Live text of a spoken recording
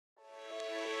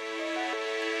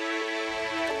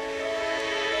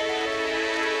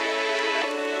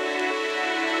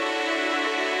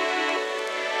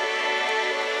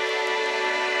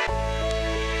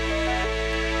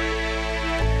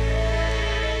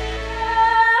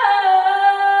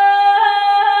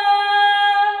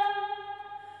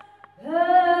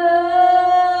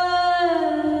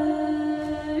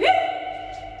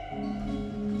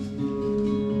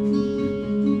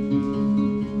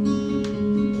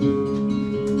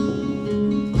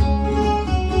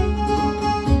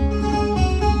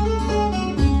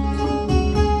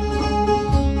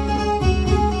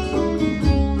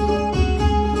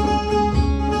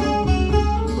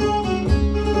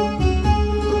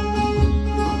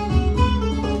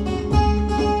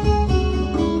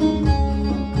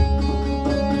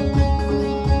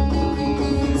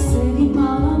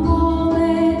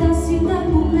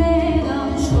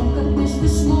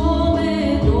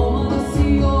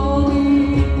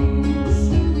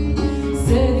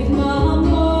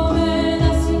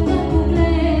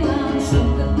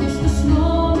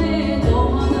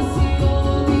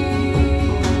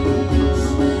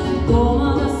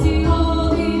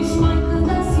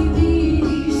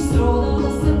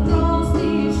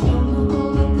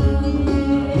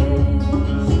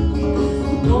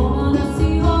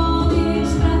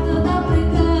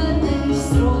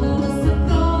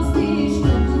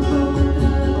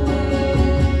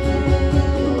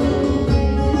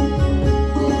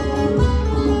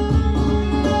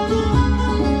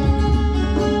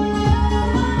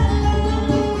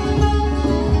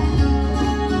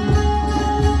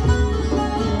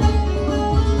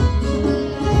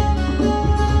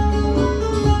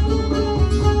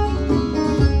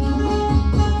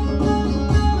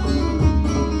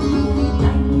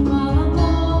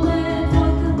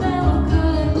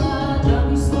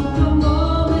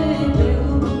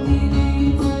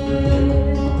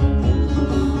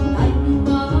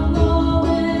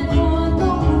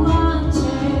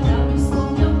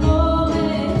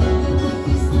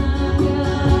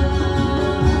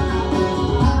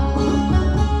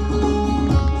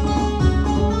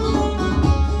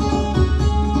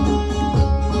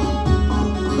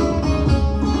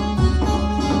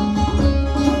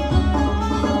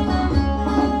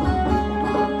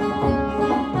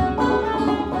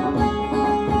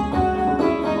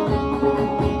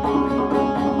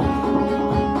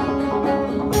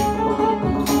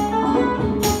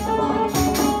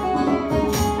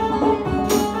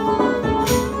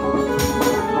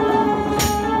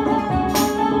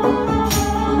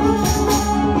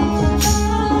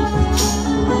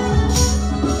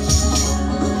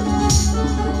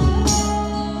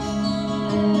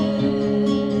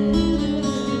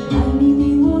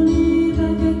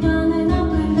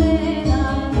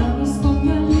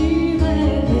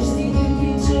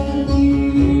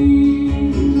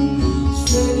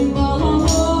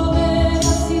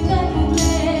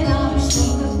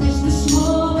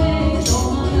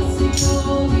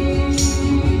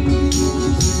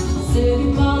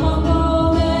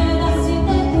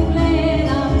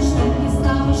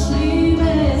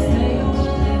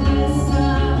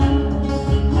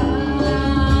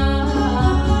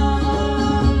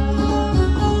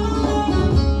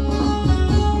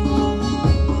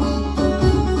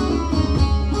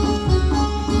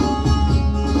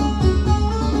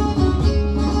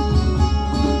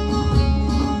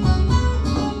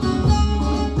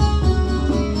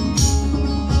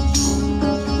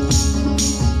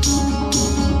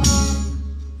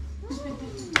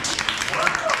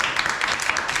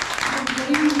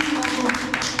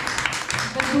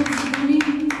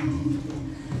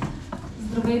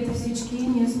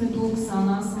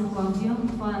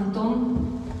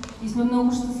сме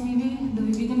много щастливи да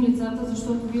ви видим лицата,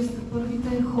 защото вие сте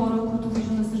първите хора, които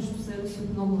виждаме срещу себе си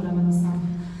от много време насам.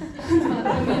 Това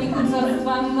е първият концерт,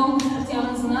 това е много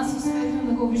специален за нас и Светлио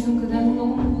не го виждам къде, но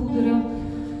много му благодаря.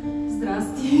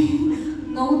 Здрасти!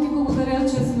 Много ти благодаря,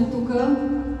 че сме тук.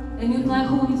 Едни от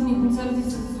най-хубавите ни концерти са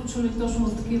се случвали точно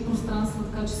в такива пространства,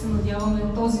 така че се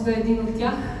надяваме този да е един от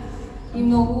тях и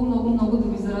много, много, много да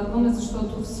ви зарадваме,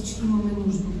 защото всички имаме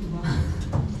нужда от това.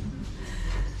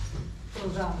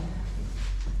 Продължаваме.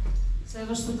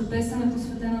 Следващата песен е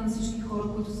посветена на всички хора,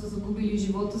 които са загубили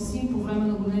живота си по време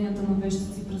на гоненията на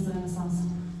вещици през Ренесанса.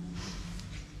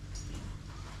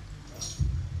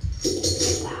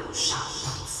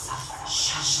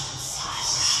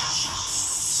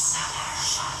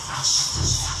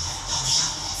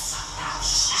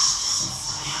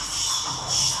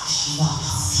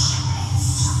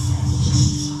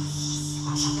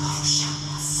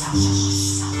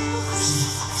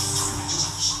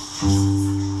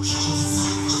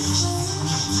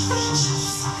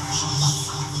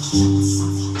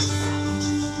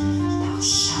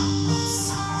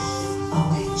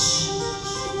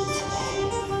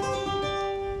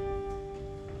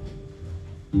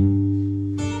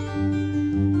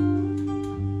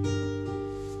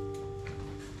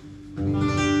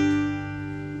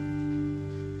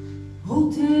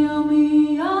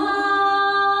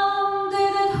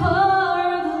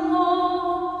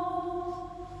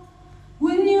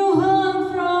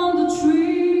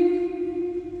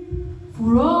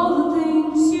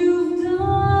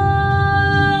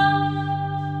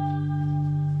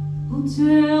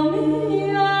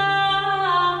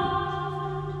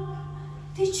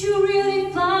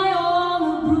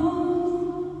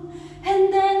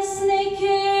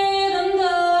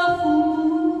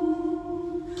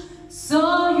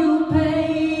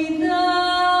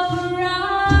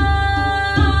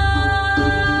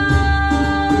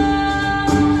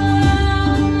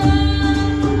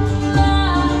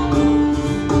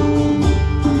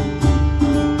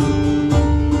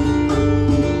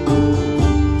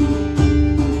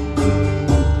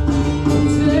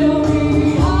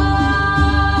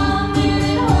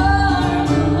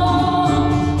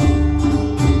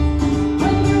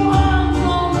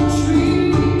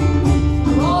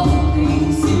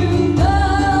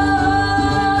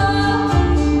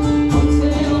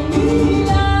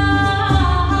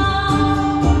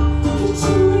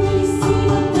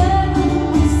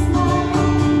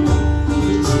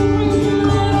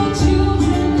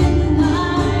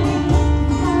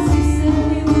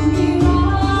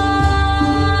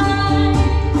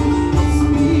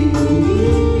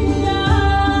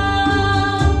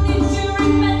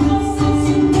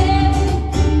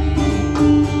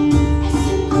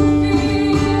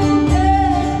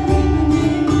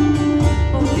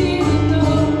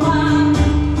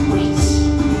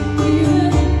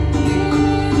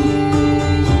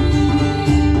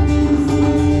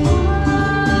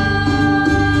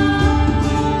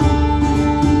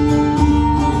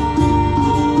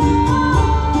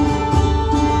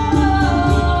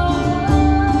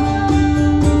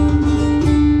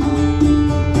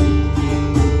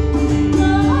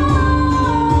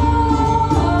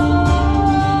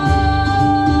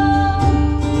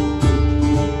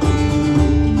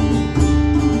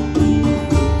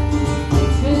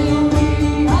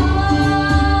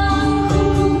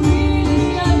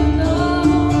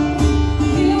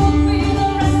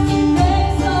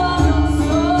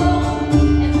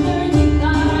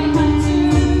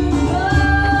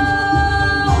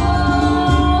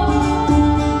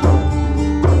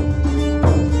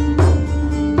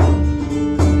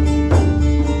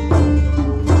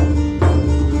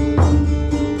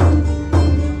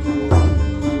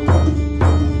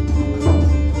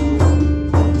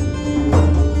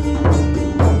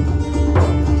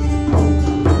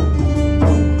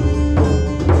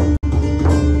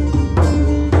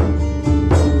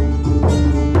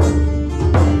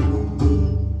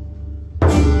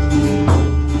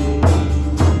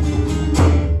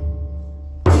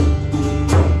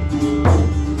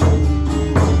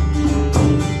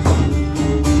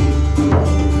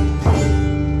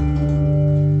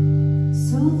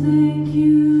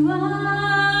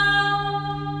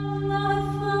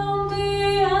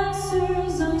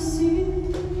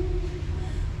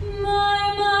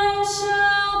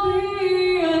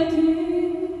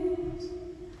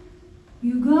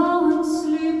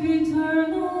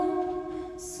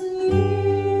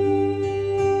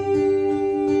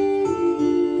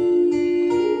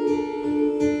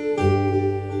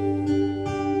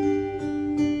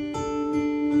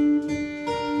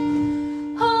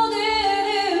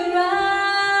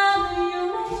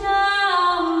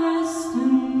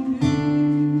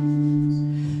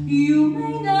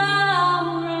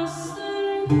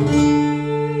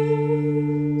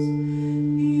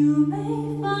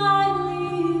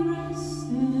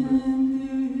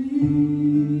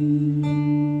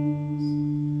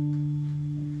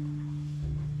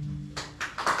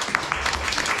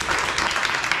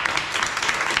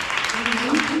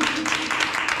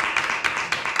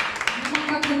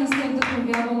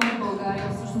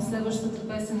 Следващата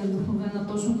песен е вдъхновена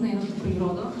точно от нейната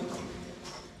природа,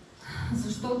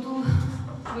 защото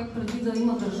човек преди да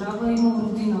има държава, има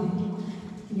родина.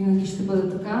 Винаги ще бъде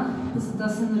така. Песента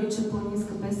се нарича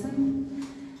планинска песен.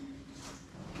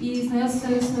 И с нея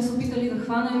сме се опитали да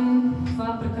хванем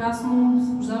това прекрасно,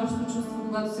 освобождаващо чувство,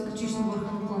 когато се качиш на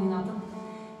върха на планината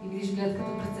и видиш гледката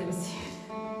пред себе си.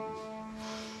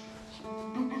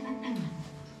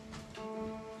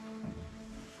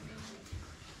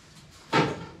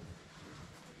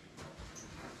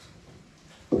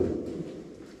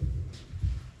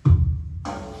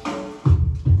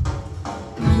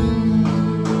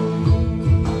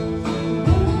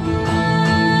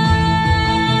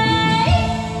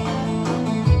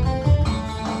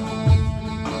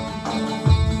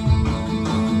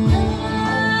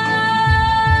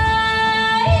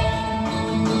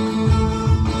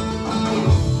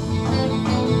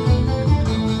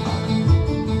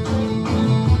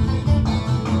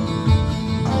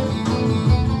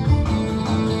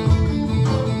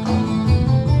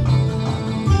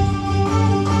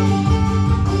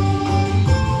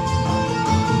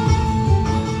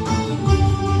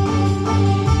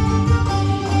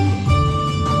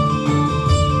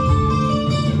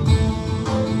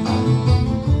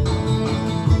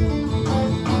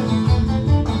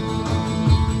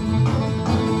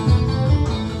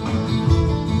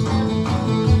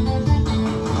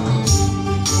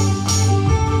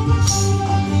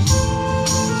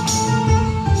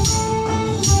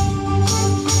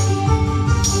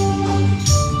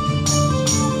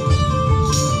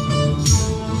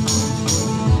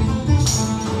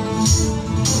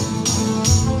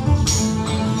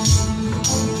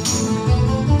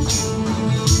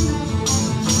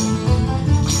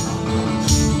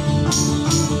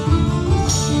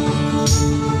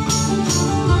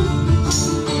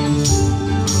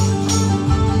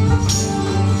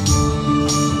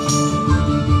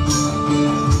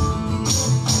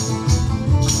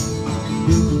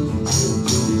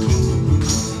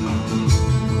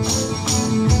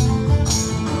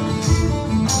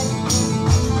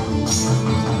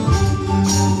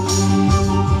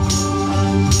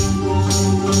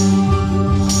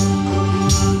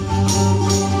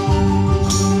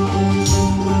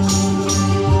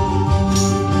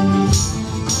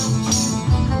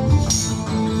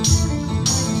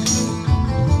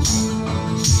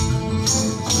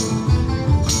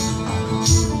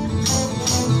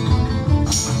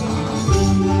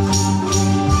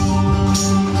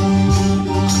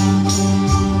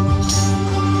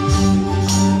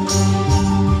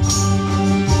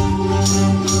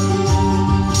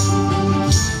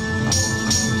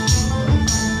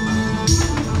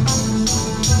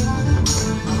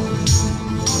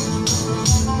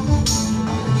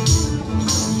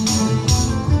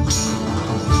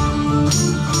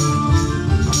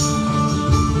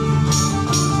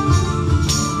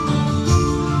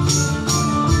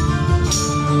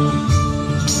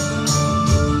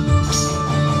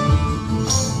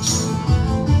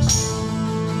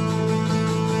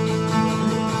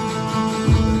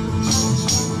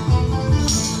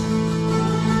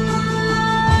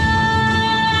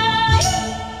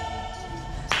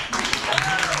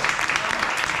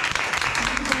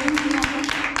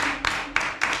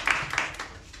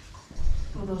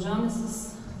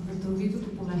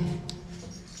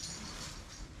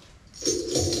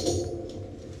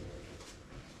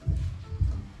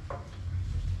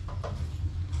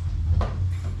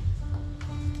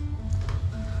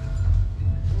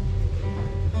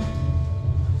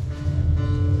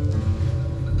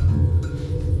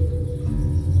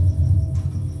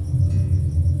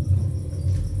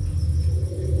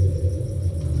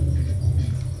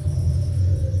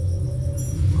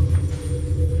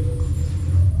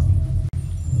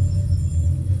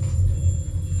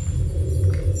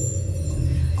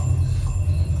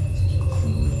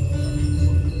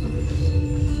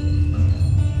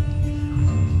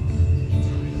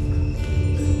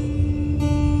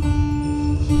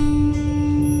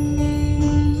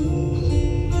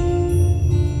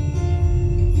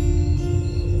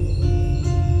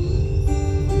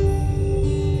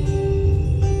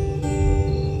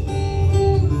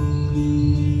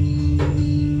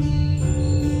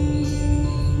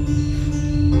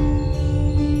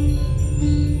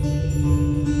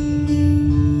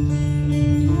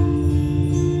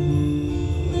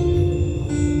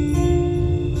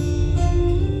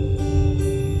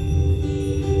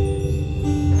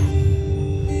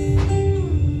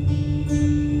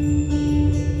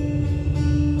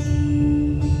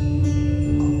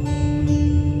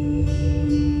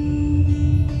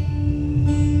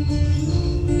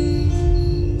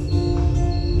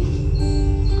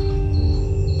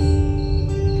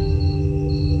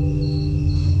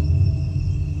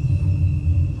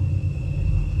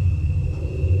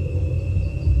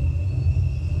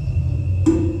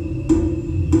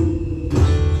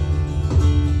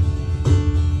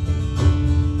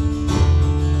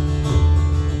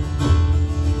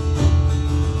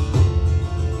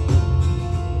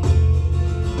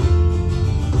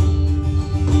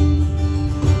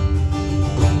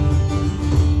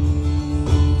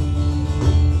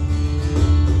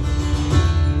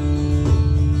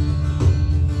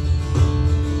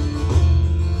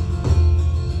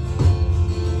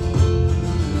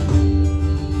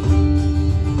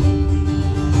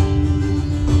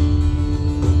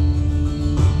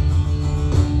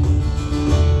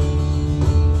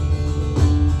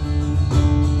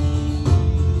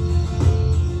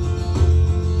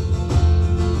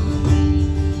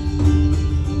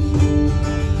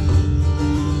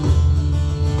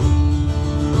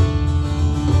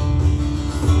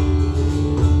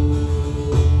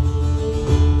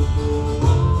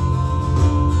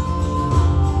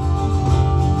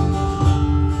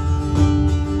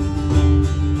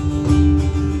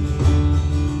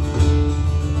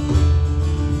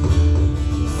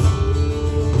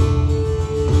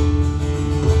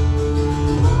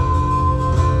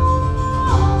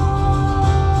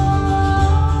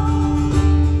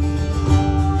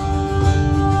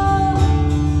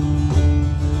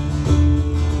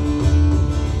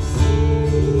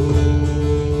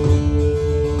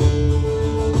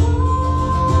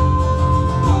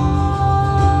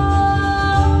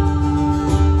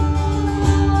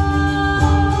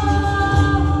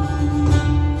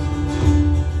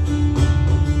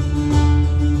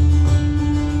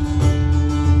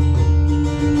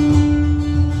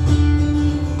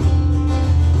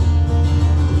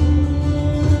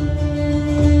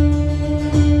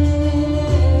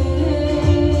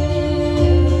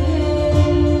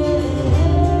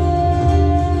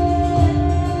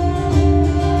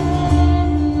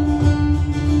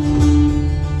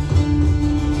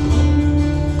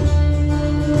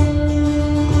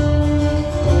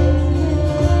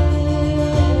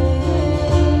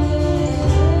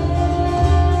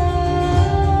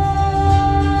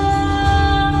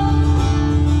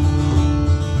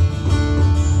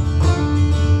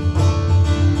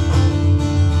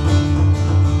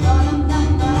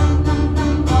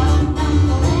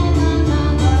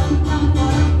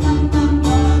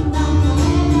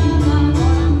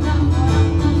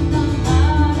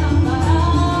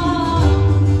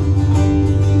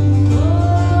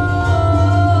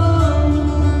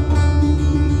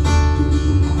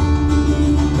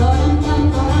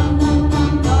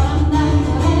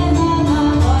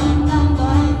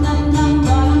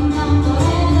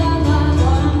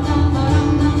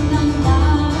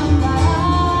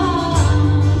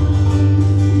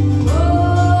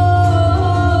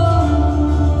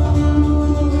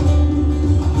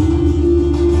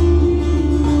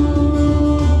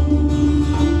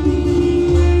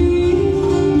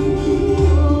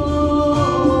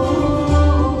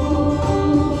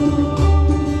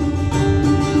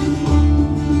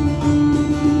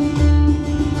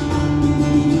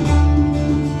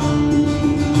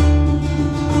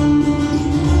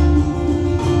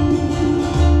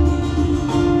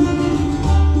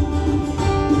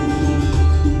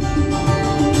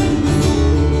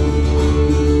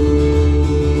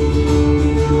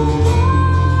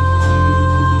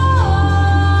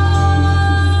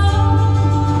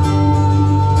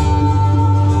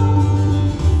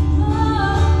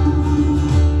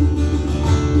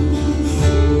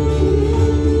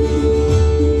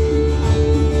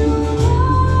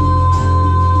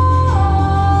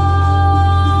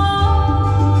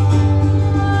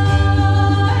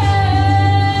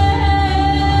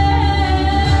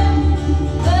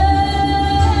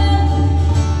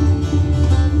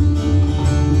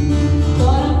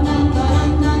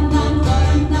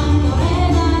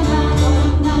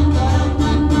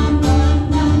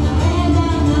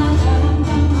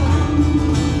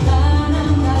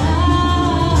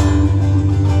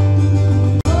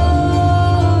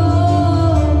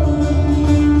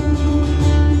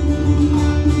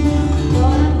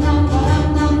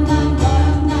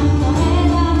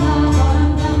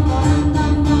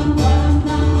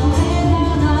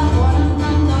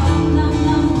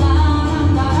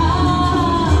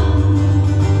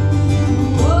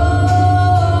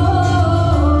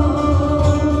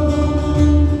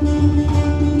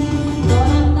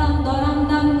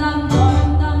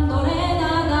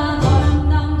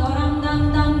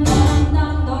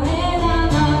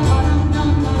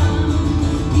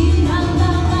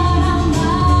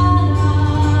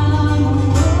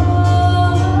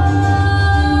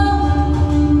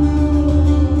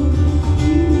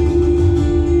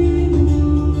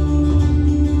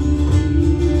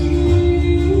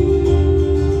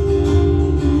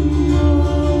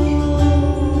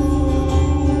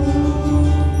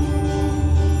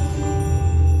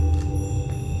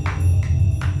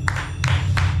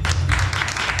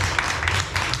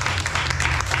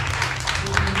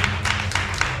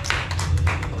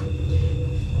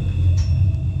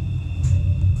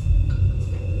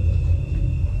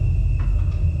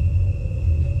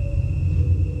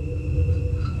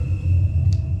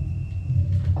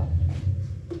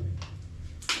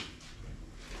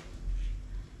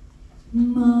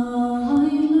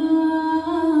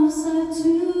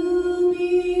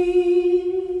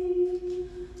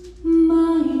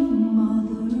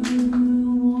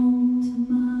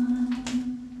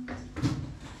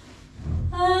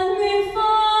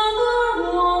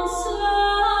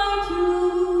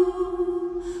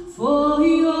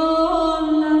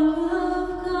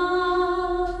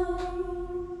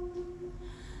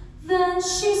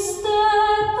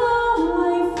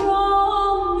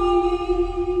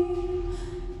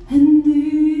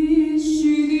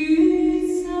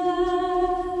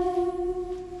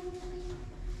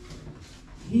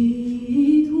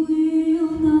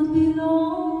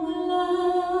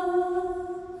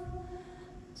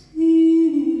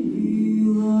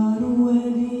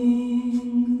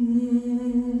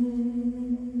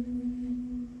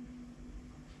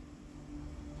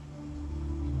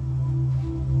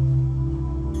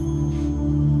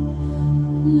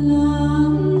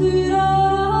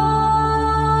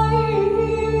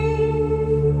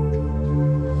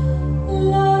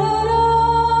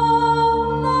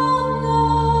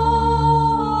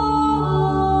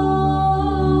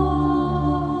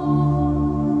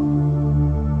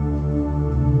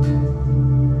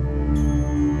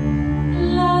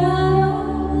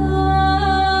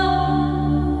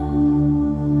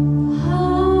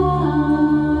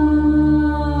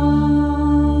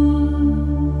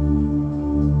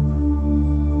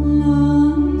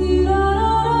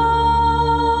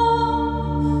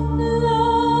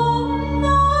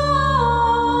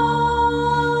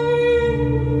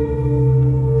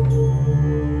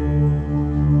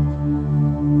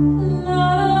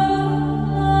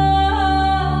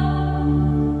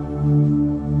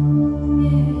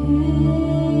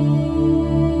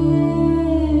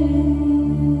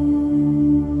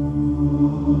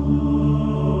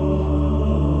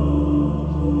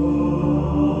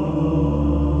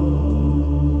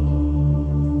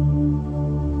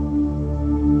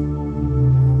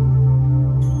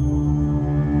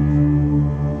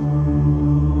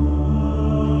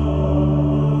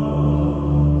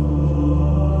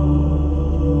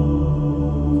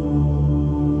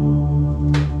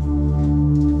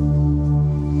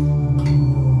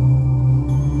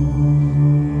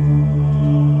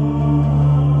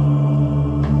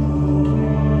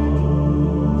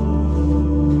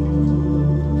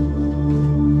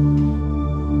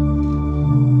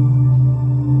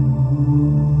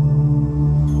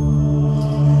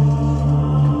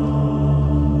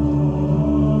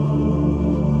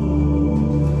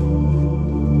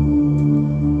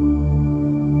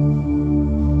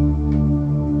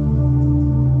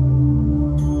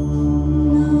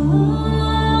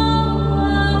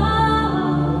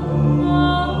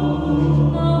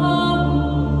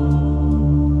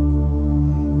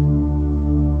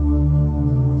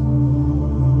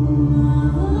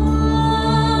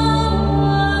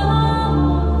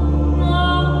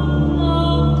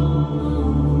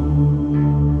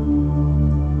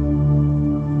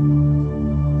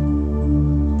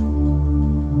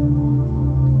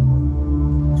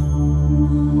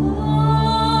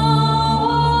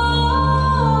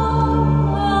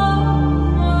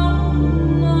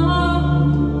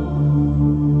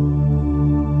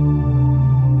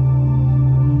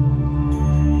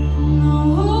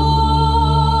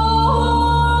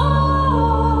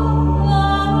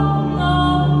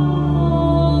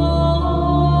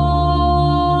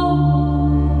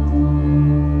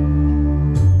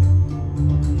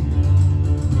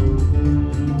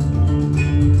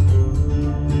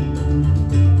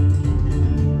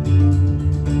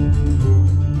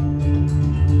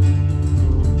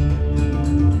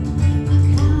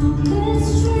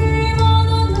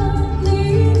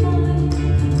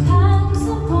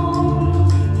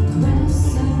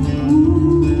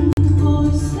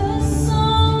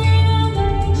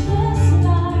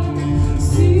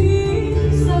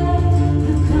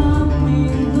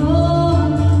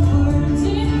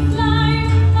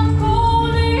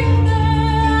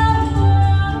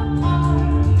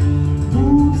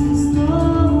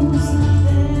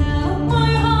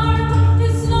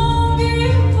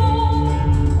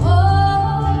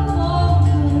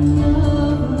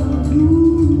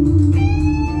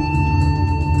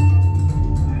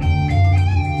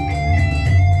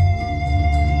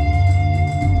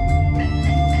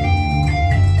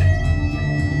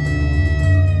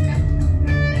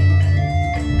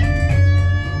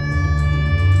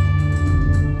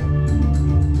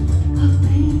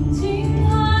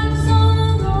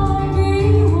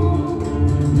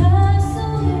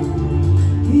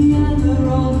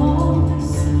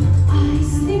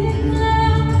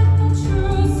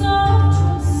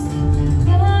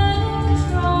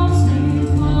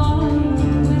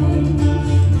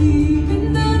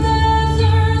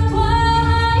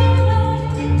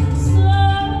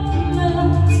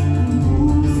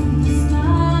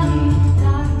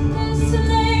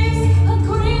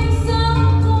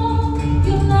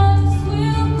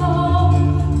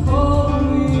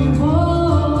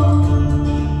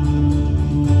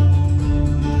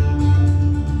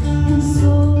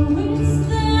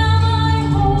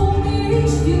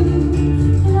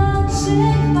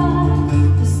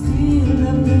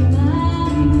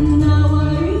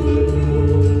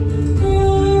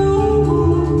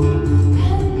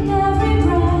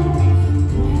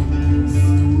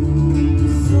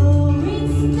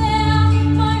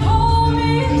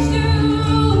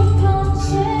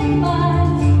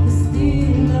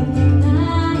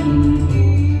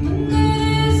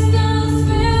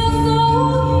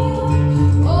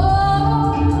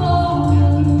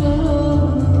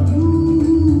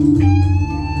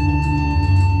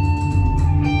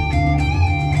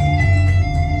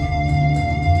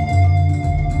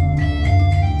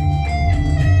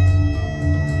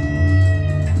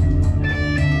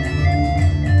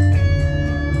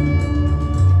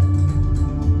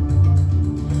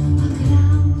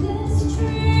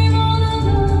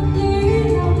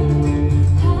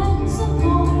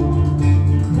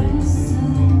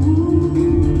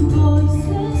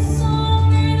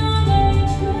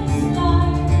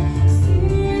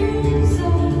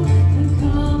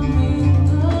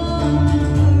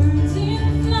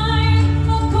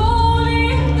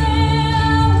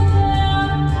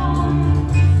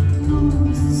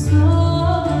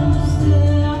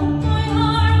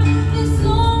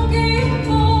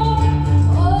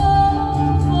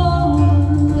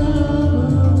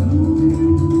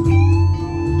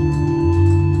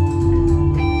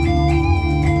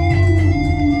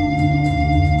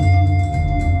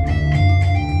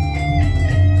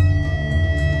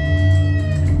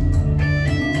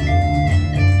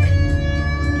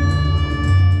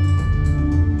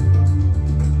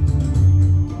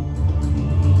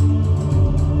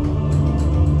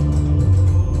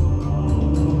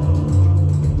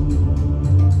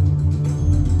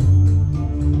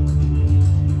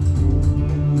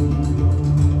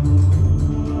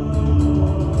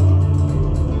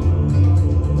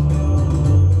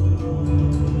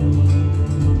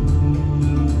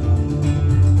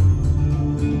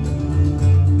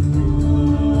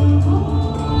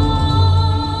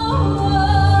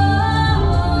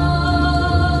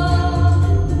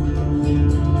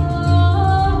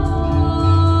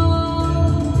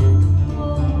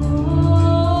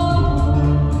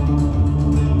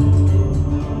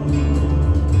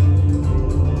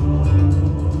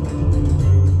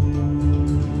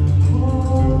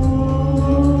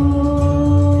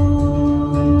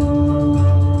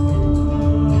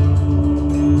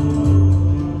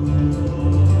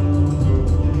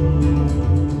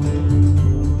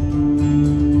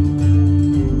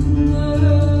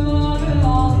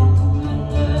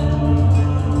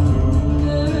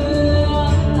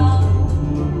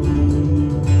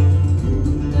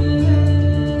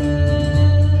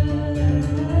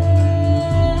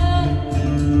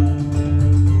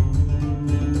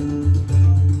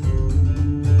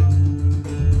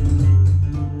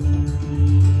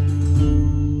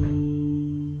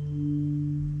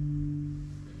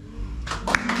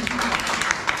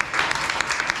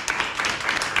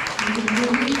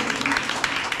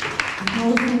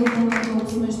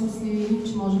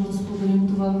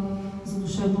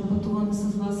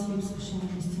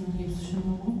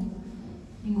 него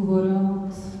и говоря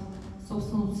от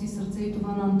собственото си сърце и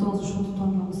това на Антон, защото той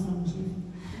е много срамежлив.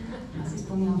 Аз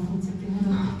изпълнявам функцията на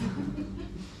другата.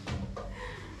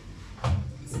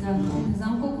 Сега, не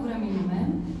знам колко време имаме.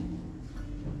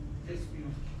 10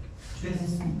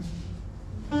 минути.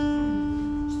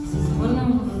 Ще се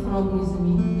завърнем в родни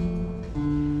земи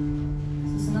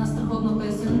с една страхотна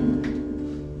песен,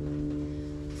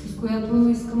 с която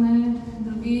искаме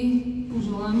да ви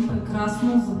пожелаем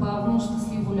прекрасно, забавно,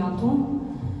 щастливо лято,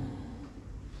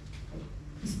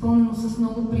 изпълнено с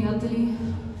много приятели,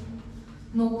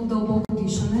 много дълбоко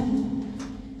дишане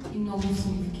и много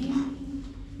усмивки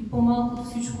и по-малко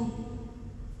всичко,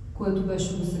 което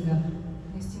беше до сега.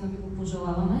 Наистина ви го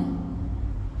пожелаваме.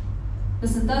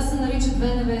 Песента се нарича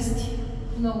 "Две невести".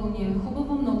 Много ни е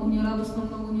хубаво, много ни е радостно,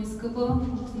 много ни е скъпа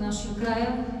от нашия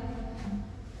края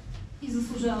и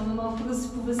заслужаваме малко да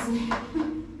се повеселим.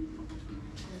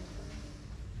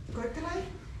 Кой край?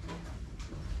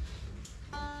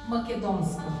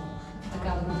 Македонска,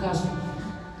 така да го кажем.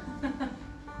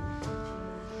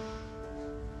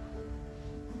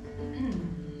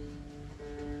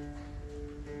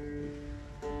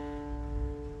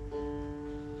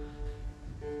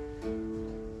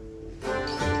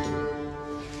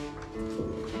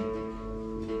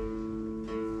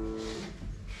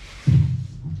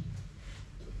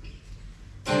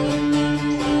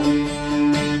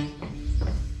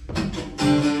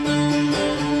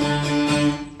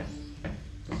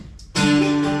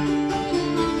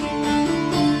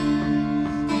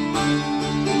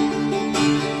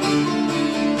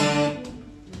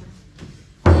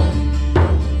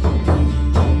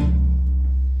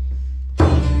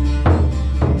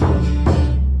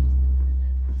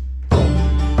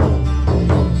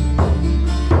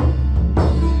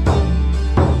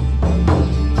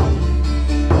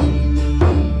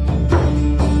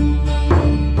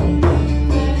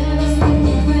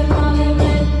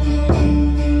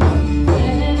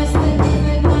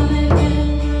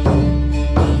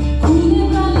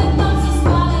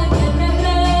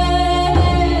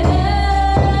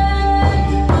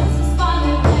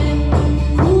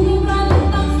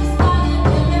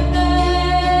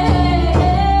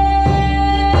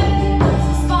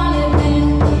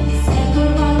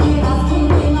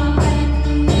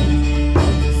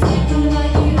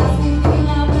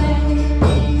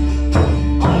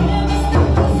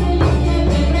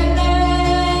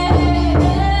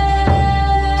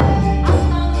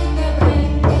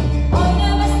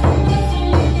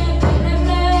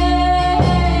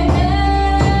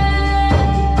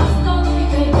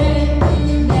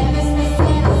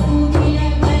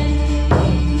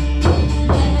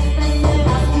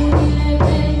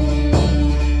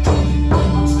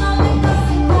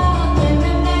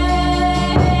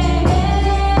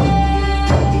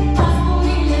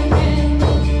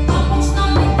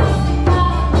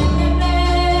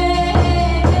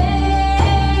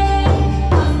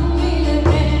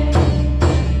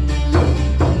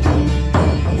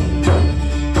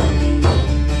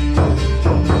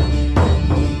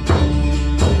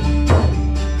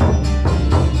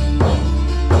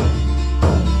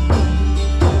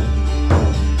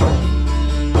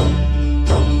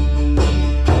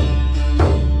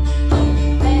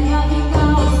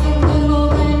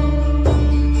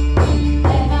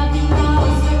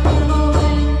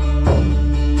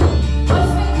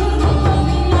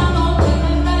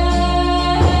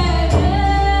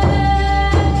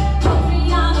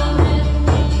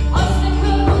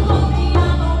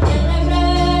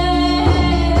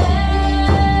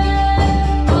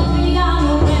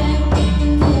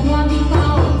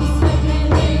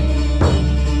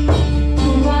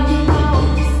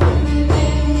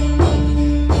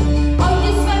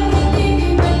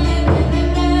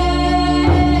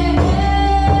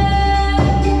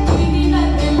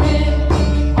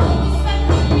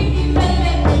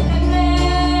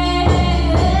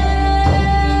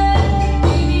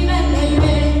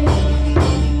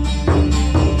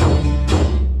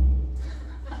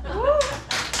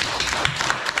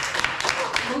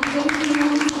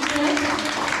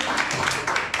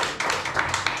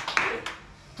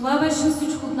 Това беше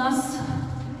всичко от нас.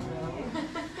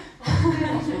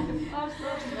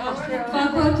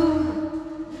 Това, което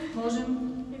можем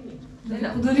да ви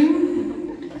подарим,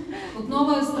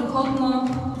 отново е страхотна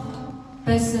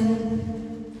песен,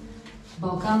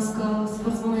 балканска,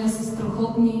 свързваме я с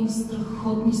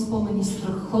страхотни спомени,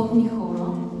 страхотни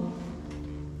хора.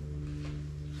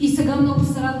 И сега много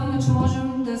се радваме, че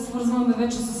можем да я свързваме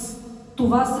вече с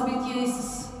това събитие и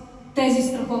с тези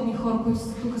страхотни хора, които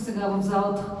са тук сега в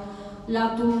залата.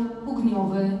 Лято,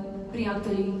 огньове,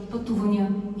 приятели, пътувания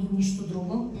и нищо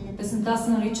друго. Песента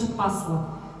се нарича Пасва.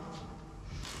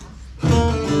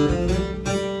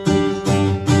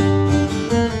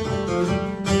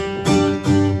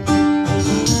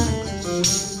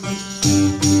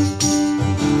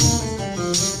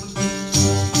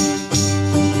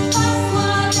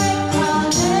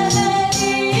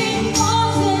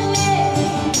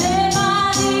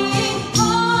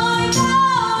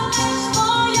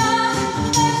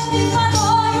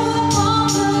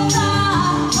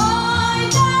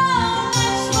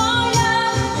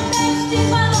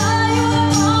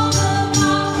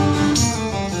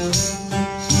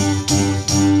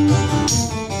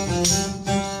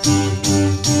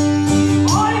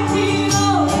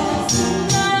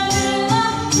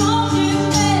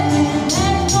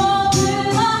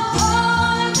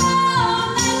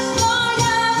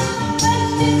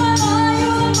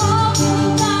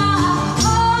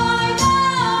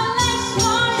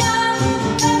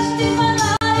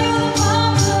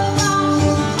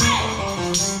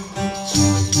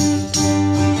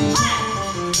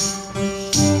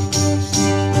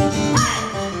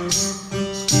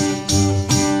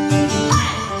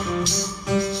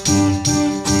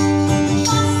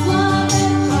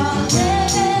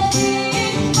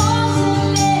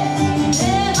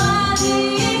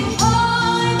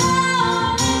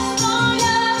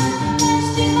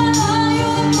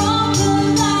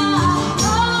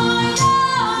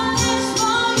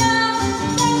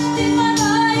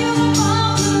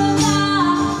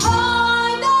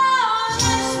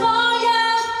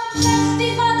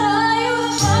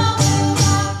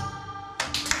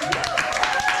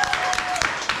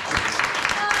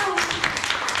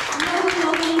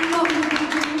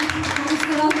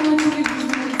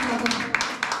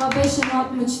 Беше една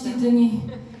от мечтите ни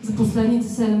за последните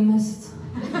 7 месеца.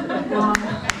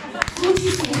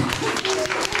 Случи се!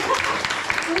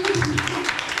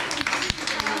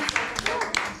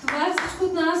 Това е всичко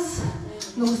от нас.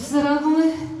 Много се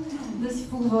радваме да си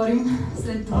поговорим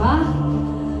след това.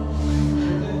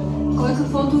 Кой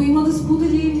каквото има да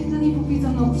сподели, да ни попита,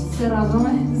 много ще се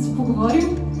радваме да си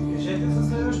поговорим. Кажете за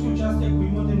следващи участия, ако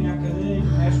имате някъде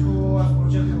нещо, аз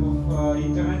прочетах в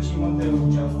интернет, че имате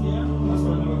участие на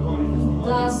средновековни фестивали.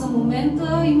 Да, за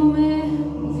момента имаме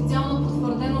официално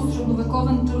потвърдено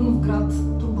средновековен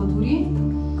Търновград Трубадури.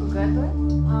 Кога е той?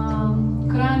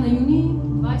 Края на юни,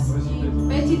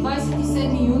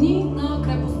 25-27 юни на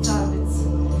крепост Царевец,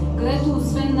 където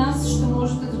освен нас ще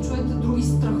можете да чуете други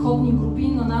страхотни групи.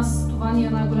 На нас това ни е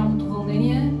най-голямото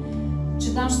вълнение,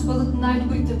 че там ще бъдат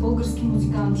най-добрите български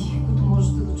музиканти, които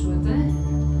можете да чуете.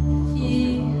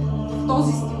 И в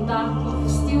този стил, да,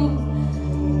 в стил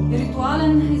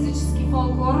ритуален езически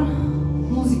фолклор,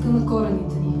 музика на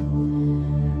корените ни.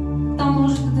 Там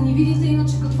можете да ни видите,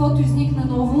 иначе каквото изникне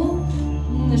ново,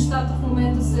 нещата в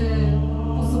момента се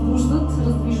посъбуждат,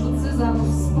 раздвижват се заедно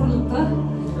с пролета.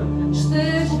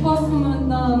 Ще го постваме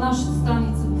на нашата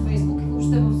страница във Facebook и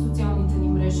въобще в социалните ни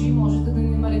мрежи. Можете да ни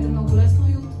намерите много лесно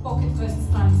и от Pocket Fest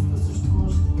страницата също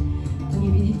можете да ни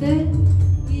видите.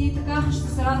 И така,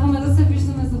 ще се радваме да се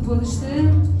виждаме за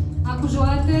бъдеще. Ако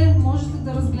желаете, можете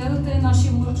да разгледате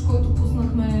нашия мърч, който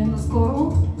пуснахме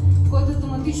наскоро, който е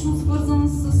тематично свързан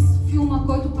с филма,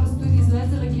 който предстои да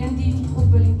излезе, Легенди от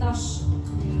Белинтаж,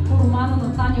 по романа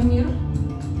на Таня Мир.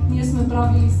 Ние сме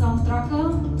правили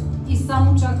саундтрака и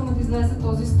само чакаме да излезе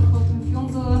този страхотен филм,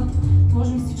 за да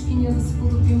можем всички ние да се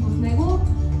потопим в него.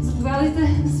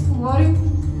 Заповядайте да си поговорим.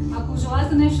 Ако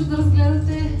желаете нещо да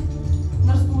разгледате,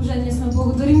 на разположение сме.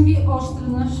 Благодарим ви още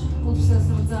веднъж от все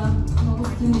сърца. Много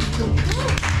сте ни скъпи.